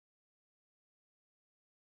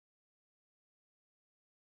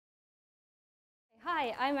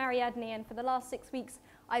Hi, I'm Ariadne, and for the last 6 weeks,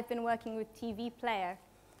 I've been working with TV Player.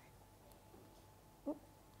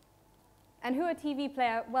 And who are TV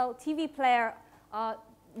Player? Well, TV Player are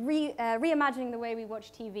reimagining the way we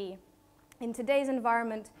watch TV. In today's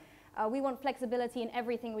environment, we want flexibility in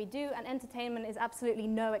everything we do, and entertainment is absolutely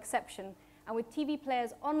no exception. And with TV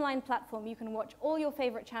Player's online platform, you can watch all your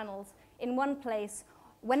favorite channels in one place,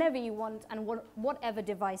 whenever you want, and whatever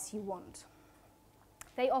device you want.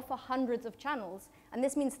 They offer hundreds of channels, and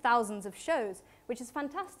this means thousands of shows, which is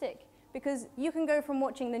fantastic because you can go from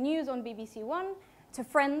watching the news on BBC One to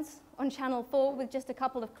Friends on Channel 4 with just a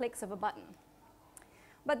couple of clicks of a button.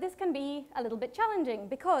 But this can be a little bit challenging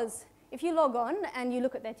because if you log on and you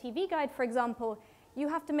look at their TV guide, for example, you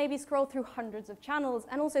have to maybe scroll through hundreds of channels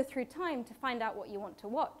and also through time to find out what you want to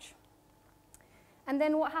watch. And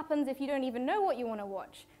then what happens if you don't even know what you want to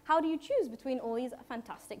watch? How do you choose between all these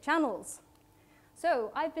fantastic channels?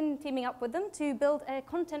 So I've been teaming up with them to build a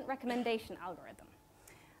content recommendation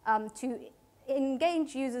algorithm to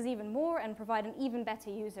engage users even more and provide an even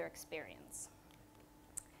better user experience.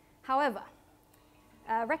 However,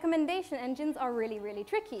 recommendation engines are really, really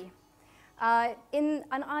tricky. In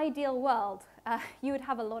an ideal world, you would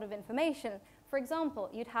have a lot of information. For example,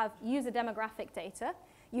 you'd have user demographic data.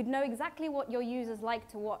 You'd know exactly what your users like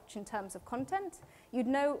to watch in terms of content. You'd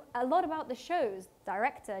know a lot about the shows,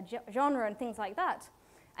 director, genre, and things like that.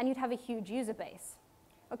 And you'd have a huge user base.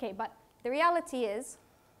 Okay, but the reality is,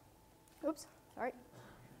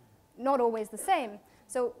 not always the same.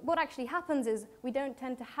 So what actually happens is we don't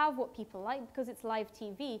tend to have what people like because it's live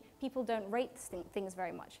TV. People don't rate things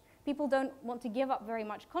very much. People don't want to give up very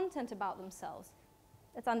much content about themselves.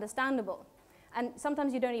 It's understandable. And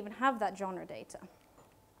sometimes you don't even have that genre data.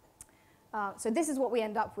 So this is what we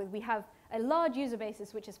end up with. We have a large user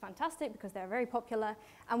basis, which is fantastic because they're very popular,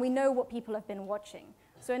 and we know what people have been watching.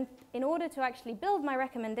 So in order to actually build my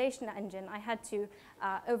recommendation engine, I had to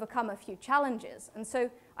overcome a few challenges. And so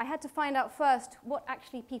I had to find out first what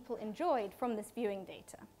actually people enjoyed from this viewing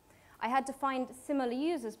data. I had to find similar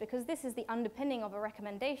users because this is the underpinning of a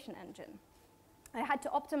recommendation engine. I had to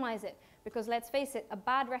optimize it because, let's face it, a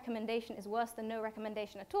bad recommendation is worse than no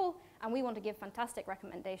recommendation at all, and we want to give fantastic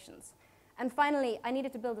recommendations. And finally, I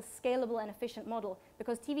needed to build a scalable and efficient model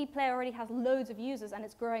because TV Player already has loads of users and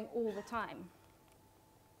it's growing all the time.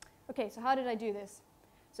 Okay, so how did I do this?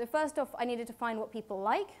 So first off, I needed to find what people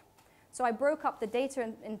like. So I broke up the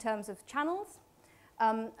data in terms of channels,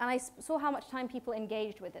 and I saw how much time people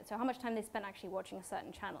engaged with it, so how much time they spent actually watching a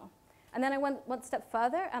certain channel. And then I went one step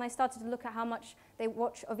further, and I started to look at how much they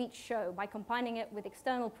watch of each show by combining it with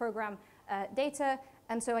external program data.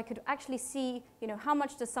 And so I could actually see, how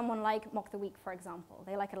much does someone like Mock the Week, for example.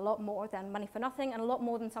 They like it a lot more than Money for Nothing and a lot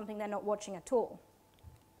more than something they're not watching at all.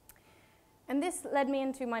 And this led me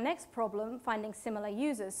into my next problem, finding similar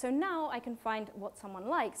users. So now I can find what someone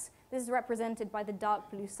likes. This is represented by the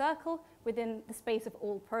dark blue circle within the space of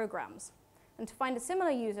all programs. And to find a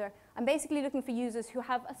similar user, I'm basically looking for users who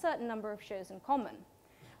have a certain number of shows in common.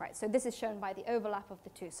 Right, so this is shown by the overlap of the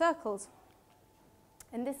two circles.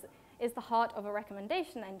 And this is the heart of a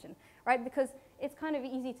recommendation engine, right? Because it's kind of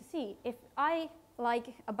easy to see. If I like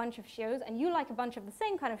a bunch of shows and you like a bunch of the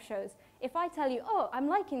same kind of shows, if I tell you, oh, I'm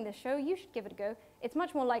liking this show, you should give it a go, it's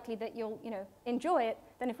much more likely that you'll enjoy it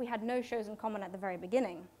than if we had no shows in common at the very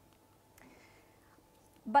beginning.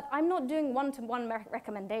 But I'm not doing one-to-one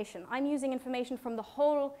recommendation. I'm using information from the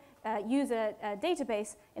whole user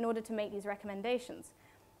database in order to make these recommendations.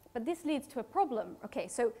 But this leads to a problem. Okay,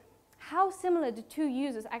 so how similar do two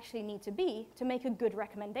users actually need to be to make a good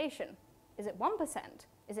recommendation? Is it 1%?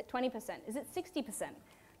 Is it 20%? Is it 60%?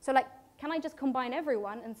 So can I just combine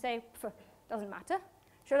everyone and say, doesn't matter?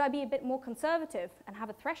 Should I be a bit more conservative and have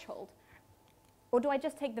a threshold? Or do I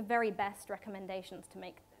just take the very best recommendations to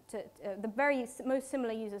make, the very most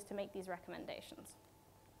similar users to make these recommendations?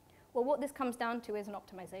 Well, what this comes down to is an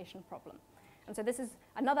optimization problem. And so this is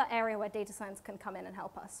another area where data science can come in and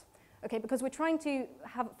help us. Okay, because we're trying to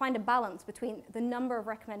find a balance between the number of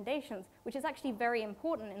recommendations, which is actually very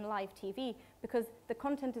important in live TV because the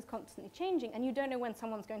content is constantly changing and you don't know when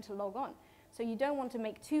someone's going to log on. So you don't want to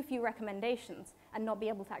make too few recommendations and not be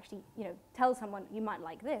able to actually tell someone you might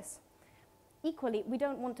like this. Equally, we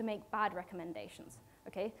don't want to make bad recommendations.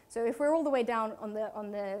 Okay, so if we're all the way down on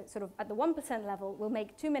the sort of at the 1% level, we'll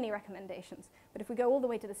make too many recommendations. But if we go all the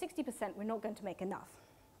way to the 60%, we're not going to make enough.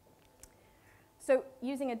 So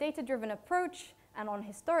using a data-driven approach and on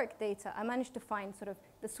historic data, I managed to find sort of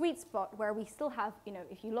the sweet spot where we still have,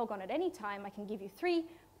 if you log on at any time, I can give you 3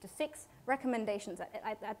 to 6 recommendations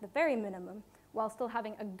at the very minimum, while still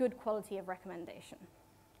having a good quality of recommendation.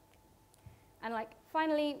 And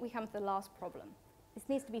finally, we come to the last problem. this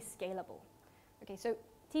needs to be scalable. Okay, so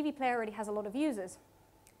TV player already has a lot of users.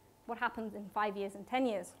 What happens in 5 years and 10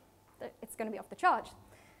 years? It's going to be off the charts.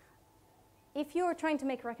 If you're trying to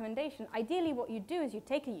make a recommendation, ideally what you'd do is you'd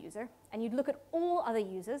take a user and you'd look at all other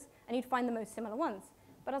users and you'd find the most similar ones.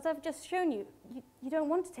 But as I've just shown you, you don't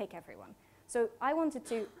want to take everyone. So I wanted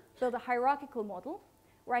to build a hierarchical model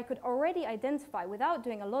where I could already identify, without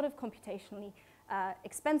doing a lot of computationally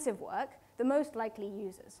expensive work, the most likely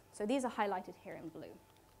users. So these are highlighted here in blue.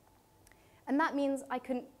 And that means I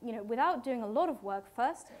can, without doing a lot of work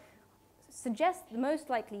first, suggest the most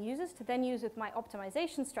likely users to then use with my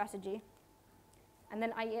optimization strategy. And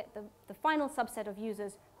then I get the final subset of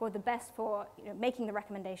users who are the best for making the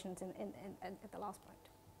recommendations at the last point.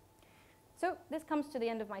 So this comes to the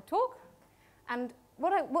end of my talk. And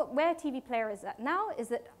where TV Player is at now is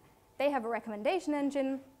that they have a recommendation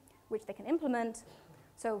engine which they can implement.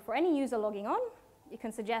 So for any user logging on, you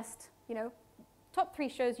can suggest top 3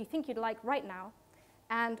 shows you think you'd like right now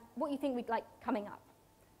and what you think we'd like coming up.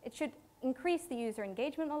 It should increase the user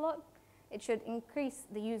engagement a lot. It should increase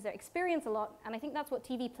the user experience a lot, and I think that's what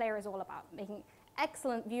TV Player is all about, making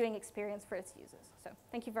excellent viewing experience for its users. So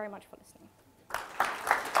thank you very much for listening.